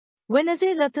When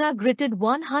Ajay Ratra gritted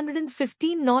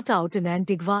 115 not out in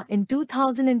Antigua in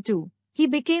 2002, he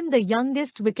became the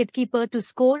youngest wicketkeeper to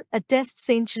score a Test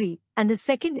century and the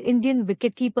second Indian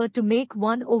wicketkeeper to make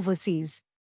one overseas.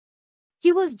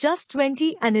 He was just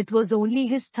 20 and it was only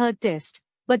his third Test,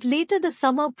 but later the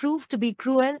summer proved to be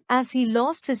cruel as he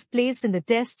lost his place in the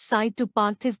Test side to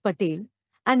Parthiv Patel,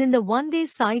 and in the one-day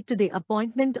side to the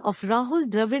appointment of Rahul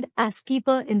Dravid as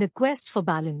keeper in the quest for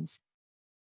balance.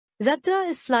 Ratra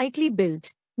is slightly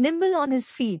built, nimble on his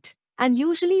feet, and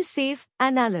usually safe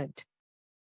and alert.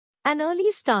 An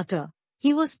early starter,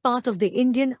 he was part of the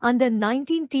Indian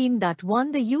under-19 team that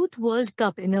won the Youth World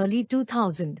Cup in early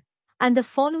 2000, and the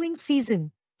following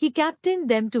season, he captained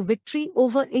them to victory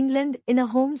over England in a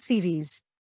home series.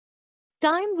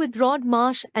 Time with Rod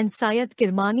Marsh and Syed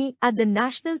Kirmani at the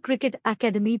National Cricket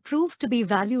Academy proved to be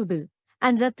valuable,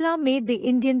 and Ratra made the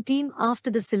Indian team after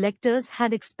the selectors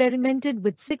had experimented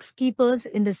with 6 keepers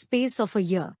in the space of a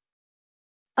year.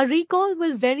 A recall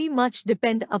will very much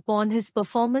depend upon his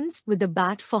performance with the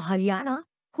bat for Haryana,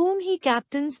 whom he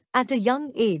captains at a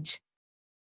young age.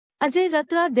 Ajay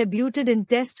Ratra debuted in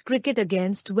Test cricket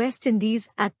against West Indies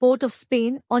at Port of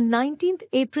Spain on 19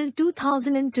 April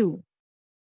 2002.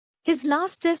 His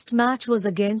last Test match was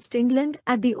against England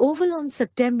at the Oval on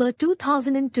September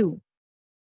 2002.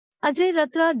 Ajay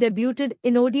Ratra debuted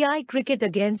in ODI cricket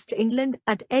against England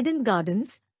at Eden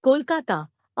Gardens, Kolkata,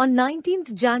 on 19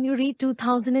 January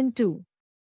 2002.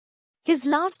 His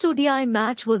last ODI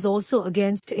match was also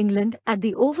against England at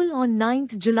the Oval on 9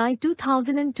 July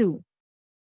 2002.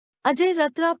 Ajay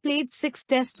Ratra played 6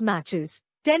 Test matches,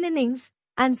 10 innings,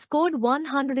 and scored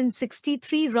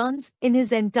 163 runs in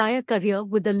his entire career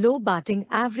with a low batting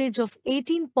average of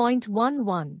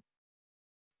 18.11.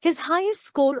 His highest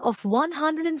score of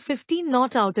 115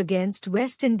 not out against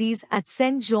West Indies at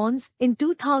St. John's in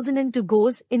 2002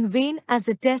 goes in vain as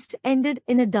the Test ended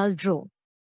in a dull draw.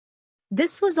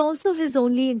 This was also his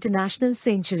only international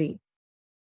century.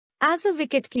 As a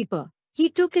wicketkeeper, he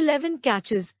took 11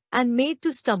 catches and made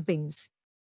 2 stumpings.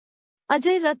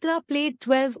 Ajay Ratra played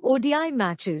 12 ODI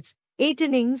matches, 8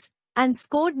 innings, and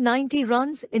scored 90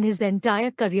 runs in his entire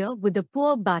career with a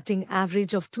poor batting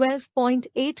average of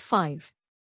 12.85.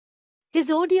 His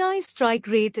ODI strike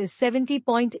rate is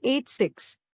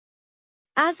 70.86.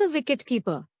 As a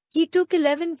wicketkeeper, he took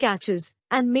 11 catches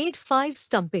and made 5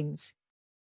 stumpings.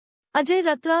 Ajay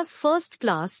Ratra's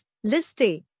first-class, List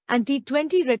A, and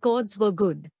T20 records were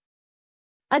good.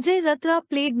 Ajay Ratra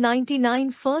played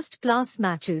 99 first-class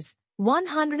matches,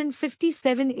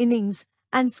 157 innings,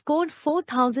 and scored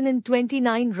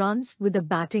 4,029 runs with a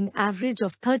batting average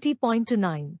of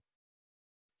 30.29.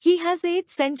 He has 8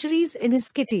 centuries in his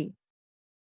kitty.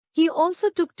 He also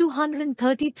took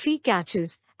 233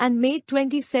 catches and made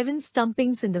 27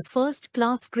 stumpings in the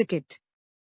first-class cricket.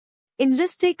 In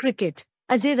List A cricket,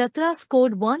 Ajay Ratra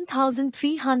scored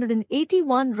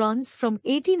 1,381 runs from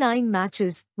 89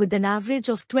 matches with an average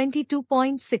of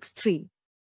 22.63.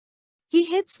 He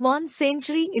hits 1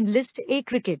 century in List A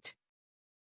cricket.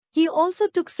 He also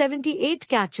took 78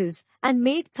 catches and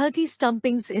made 30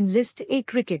 stumpings in List A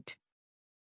cricket.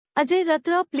 Ajay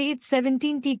Ratra played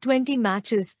 17 T20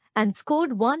 matches and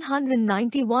scored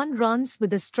 191 runs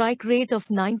with a strike rate of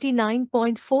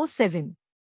 99.47.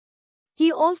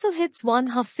 He also hits 1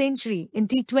 half-century in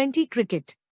T20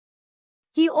 cricket.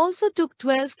 He also took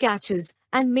 12 catches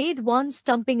and made 1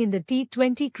 stumping in the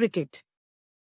T20 cricket.